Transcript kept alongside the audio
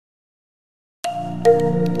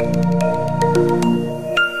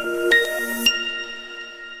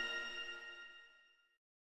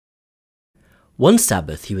One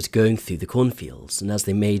Sabbath he was going through the cornfields, and as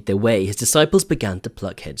they made their way, his disciples began to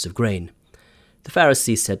pluck heads of grain. The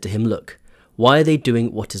Pharisees said to him, "Look, why are they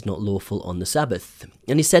doing what is not lawful on the Sabbath?"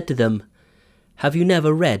 And he said to them, "Have you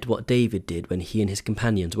never read what David did when he and his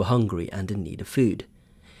companions were hungry and in need of food?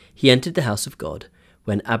 He entered the house of God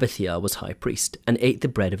when Abiathar was high priest, and ate the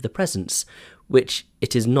bread of the presence, which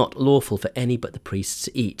it is not lawful for any but the priests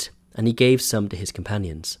to eat, and he gave some to his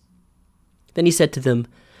companions." Then he said to them,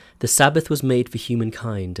 "The Sabbath was made for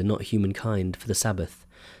humankind, and not humankind for the Sabbath.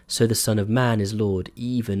 So the Son of Man is Lord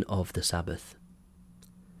even of the Sabbath."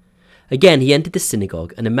 Again he entered the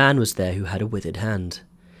synagogue, and a man was there who had a withered hand.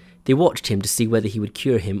 They watched him to see whether he would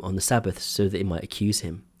cure him on the Sabbath, so that they might accuse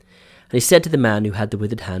him. And he said to the man who had the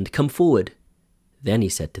withered hand, "Come forward." Then he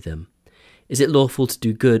said to them, "Is it lawful to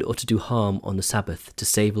do good or to do harm on the Sabbath, to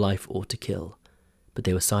save life or to kill?" But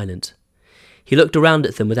they were silent. He looked around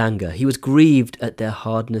at them with anger. He was grieved at their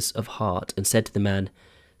hardness of heart, and said to the man,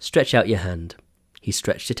 "Stretch out your hand." He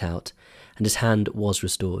stretched it out, and his hand was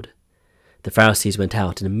restored. The Pharisees went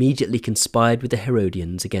out and immediately conspired with the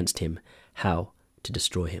Herodians against him, how to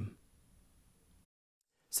destroy him.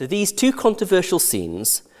 So these two controversial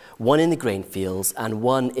scenes, one in the grain fields and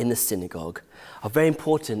one in the synagogue, are very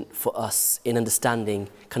important for us in understanding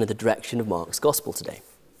kind of the direction of Mark's gospel today.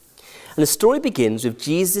 And the story begins with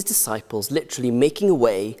Jesus' disciples literally making a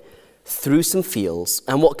way through some fields,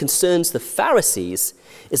 and what concerns the Pharisees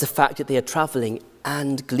is the fact that they are travelling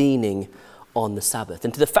and gleaning on the Sabbath.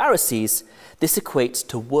 And to the Pharisees, this equates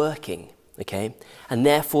to working, okay, and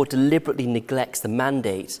therefore deliberately neglects the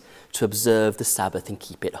mandate to observe the Sabbath and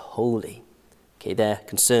keep it holy. Okay, they're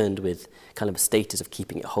concerned with kind of a status of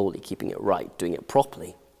keeping it holy, keeping it right, doing it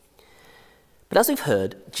properly. But as we've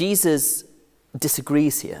heard, Jesus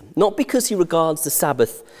disagrees here, not because he regards the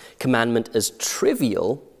Sabbath commandment as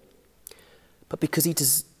trivial, but because he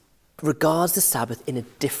regards the Sabbath in a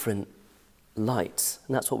different light.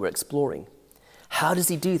 And that's what we're exploring. How does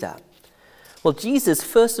he do that? Well, Jesus,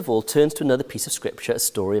 first of all, turns to another piece of scripture, a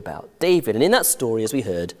story about David. And in that story, as we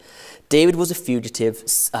heard, David was a fugitive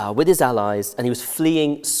with his allies, and he was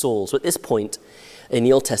fleeing Saul. So at this point in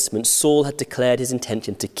the Old Testament, Saul had declared his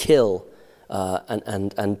intention to kill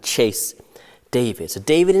and chase David. So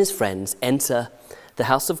David and his friends enter the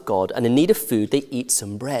house of God, and in need of food, they eat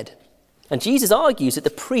some bread. And Jesus argues that the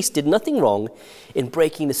priest did nothing wrong in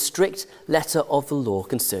breaking the strict letter of the law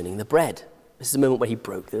concerning the bread. This is the moment where he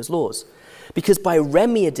broke those laws. Because by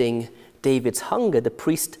remedying David's hunger, the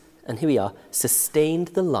priest, and here we are, sustained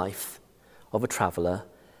the life of a traveller,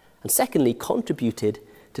 and secondly, contributed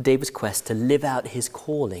to David's quest to live out his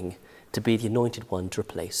calling to be the anointed one to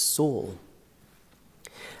replace Saul.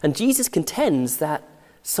 And Jesus contends that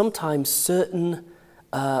sometimes certain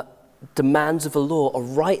demands of the law are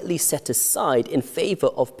rightly set aside in favour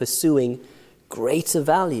of pursuing greater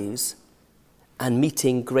values and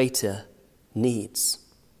meeting greater needs,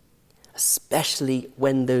 especially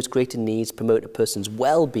when those greater needs promote a person's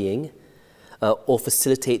well-being or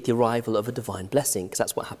facilitate the arrival of a divine blessing, because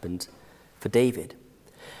that's what happened for David.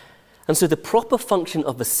 And so the proper function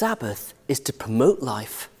of the Sabbath is to promote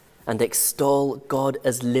life and extol God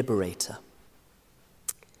as liberator.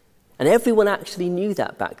 And everyone actually knew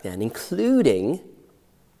that back then, including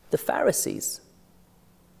the Pharisees.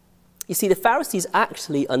 You see, the Pharisees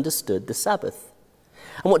actually understood the Sabbath.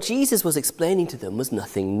 And what Jesus was explaining to them was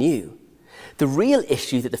nothing new. The real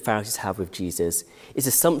issue that the Pharisees have with Jesus is the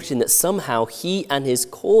assumption that somehow he and his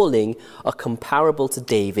calling are comparable to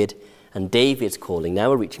David, and David's calling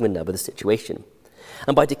now are reaching the nub of the situation.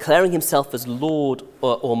 And by declaring himself as Lord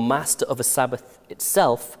or master of a Sabbath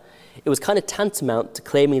itself, it was kind of tantamount to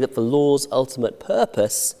claiming that the law's ultimate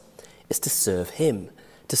purpose is to serve him,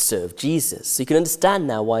 to serve Jesus. So you can understand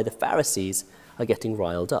now why the Pharisees are getting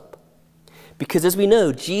riled up. Because as we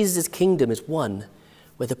know, Jesus' kingdom is one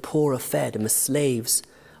where the poor are fed and the slaves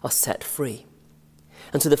are set free.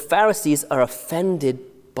 And so the Pharisees are offended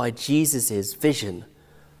by Jesus' vision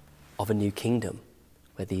of a new kingdom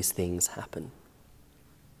where these things happen.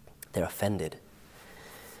 They're offended.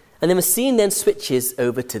 And then the scene then switches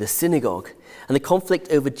over to the synagogue, and the conflict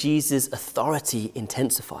over Jesus' authority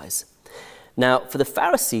intensifies. Now, for the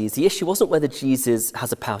Pharisees, the issue wasn't whether Jesus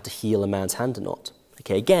has the power to heal a man's hand or not.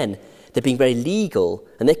 Okay, again, they're being very legal,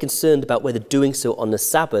 and they're concerned about whether doing so on the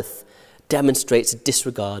Sabbath demonstrates a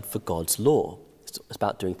disregard for God's law. It's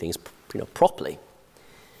about doing things, properly.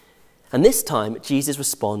 And this time, Jesus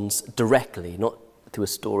responds directly, not through a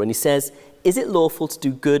story, and he says, "Is it lawful to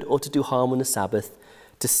do good or to do harm on the Sabbath,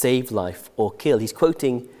 to save life or kill?" He's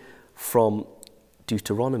quoting from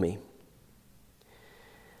Deuteronomy.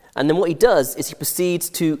 And then what he does is he proceeds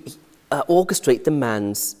to orchestrate the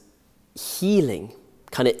man's healing,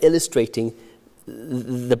 kind of illustrating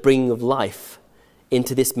the bringing of life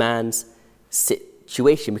into this man's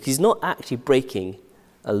situation, because he's not actually breaking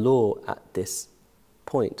a law at this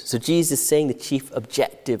point. So Jesus is saying the chief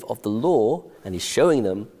objective of the law, and he's showing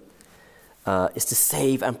them, is to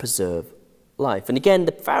save and preserve life. And again,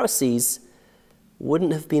 the Pharisees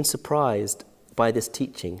wouldn't have been surprised by this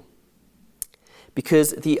teaching,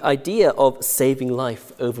 because the idea of saving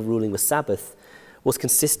life, overruling the Sabbath, was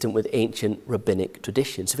consistent with ancient rabbinic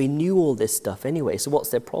tradition. So they knew all this stuff anyway. So what's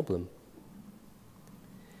their problem?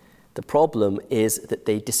 The problem is that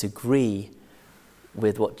they disagree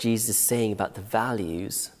with what Jesus is saying about the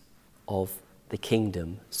values of the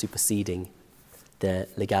kingdom superseding their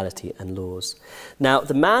legality and laws. Now,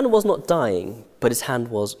 the man was not dying, but his hand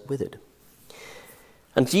was withered.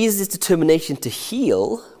 And Jesus' determination to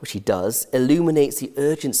heal, which he does, illuminates the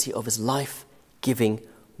urgency of his life-giving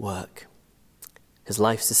work, his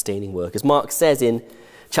life-sustaining work. As Mark says in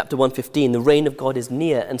chapter 1:15, the reign of God is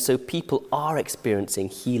near, and so people are experiencing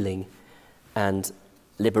healing and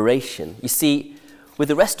liberation. You see, with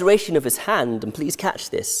the restoration of his hand, and please catch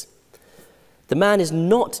this, the man is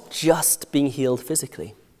not just being healed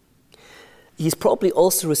physically. He's probably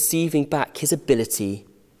also receiving back his ability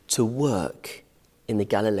to work in the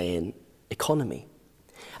Galilean economy.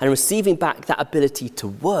 And receiving back that ability to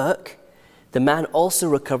work, the man also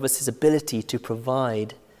recovers his ability to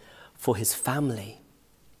provide for his family.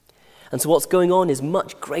 And so what's going on is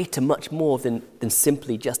much greater, much more than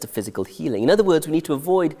simply just a physical healing. In other words, we need to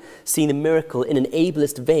avoid seeing the miracle in an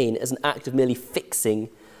ableist vein as an act of merely fixing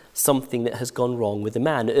something that has gone wrong with the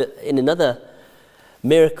man. In another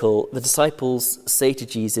miracle, the disciples say to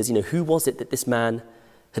Jesus, who was it that this man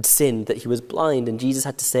had sinned, that he was blind? And Jesus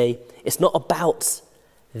had to say, it's not about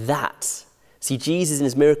that. See, Jesus in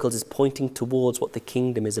his miracles is pointing towards what the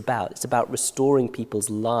kingdom is about. It's about restoring people's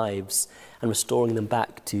lives and restoring them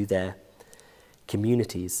back to their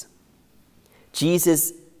communities.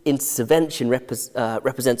 Jesus' intervention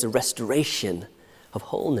represents a restoration of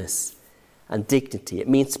wholeness and dignity. It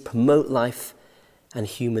means to promote life and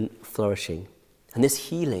human flourishing. And this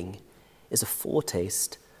healing is a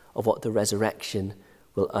foretaste of what the resurrection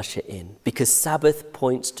will usher in, because Sabbath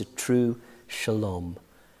points to true shalom,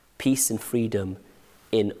 peace and freedom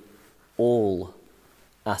in all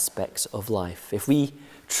aspects of life. If we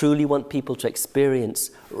truly want people to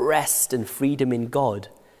experience rest and freedom in God,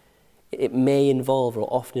 it may involve, or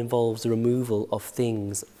often involves, the removal of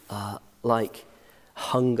things like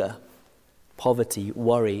hunger, poverty,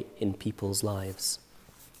 worry in people's lives.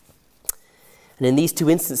 And in these two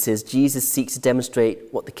instances, Jesus seeks to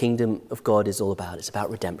demonstrate what the kingdom of God is all about. It's about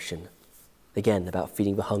redemption. Again, about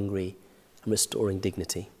feeding the hungry and restoring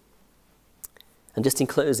dignity. And just in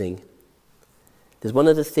closing, there's one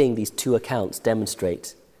other thing these two accounts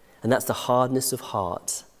demonstrate, and that's the hardness of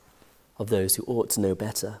heart of those who ought to know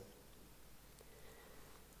better.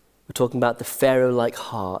 We're talking about the Pharaoh-like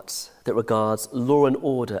heart that regards law and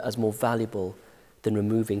order as more valuable than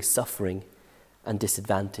removing suffering and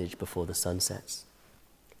disadvantage before the sun sets.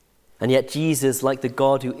 And yet Jesus, like the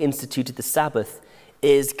God who instituted the Sabbath,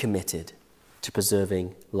 is committed to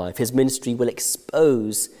preserving life. His ministry will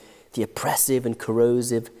expose the oppressive and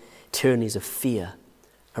corrosive tyrannies of fear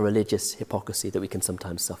and religious hypocrisy that we can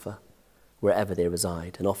sometimes suffer wherever they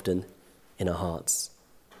reside, and often in our hearts.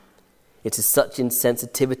 It is such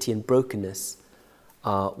insensitivity and brokenness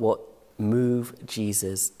what move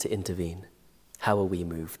Jesus to intervene. How are we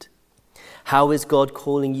moved? How is God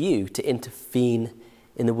calling you to intervene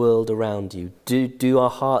in the world around you? Do our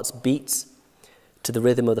hearts beat to the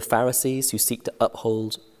rhythm of the Pharisees who seek to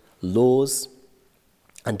uphold laws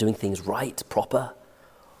and doing things right, proper?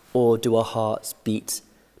 Or do our hearts beat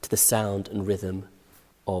to the sound and rhythm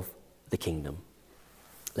of the kingdom?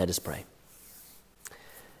 Let us pray.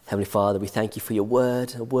 Heavenly Father, we thank you for your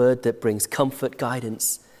word, a word that brings comfort,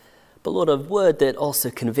 guidance, but Lord, a word that also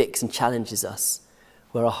convicts and challenges us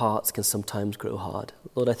where our hearts can sometimes grow hard.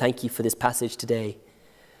 Lord, I thank you for this passage today,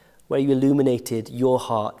 where you illuminated your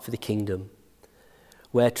heart for the kingdom,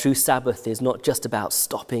 where true Sabbath is not just about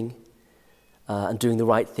stopping and doing the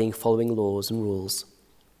right thing, following laws and rules,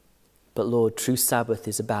 but Lord, true Sabbath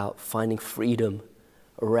is about finding freedom,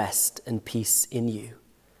 rest and peace in you.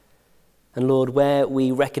 And Lord, where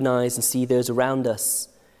we recognize and see those around us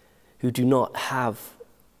who do not have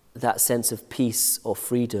that sense of peace or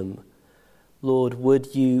freedom, Lord,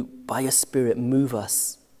 would you, by your Spirit, move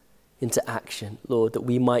us into action, Lord, that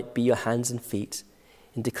we might be your hands and feet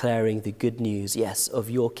in declaring the good news, yes, of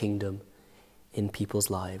your kingdom in people's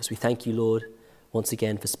lives. We thank you, Lord, once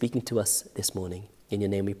again for speaking to us this morning. In your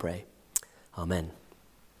name we pray. Amen.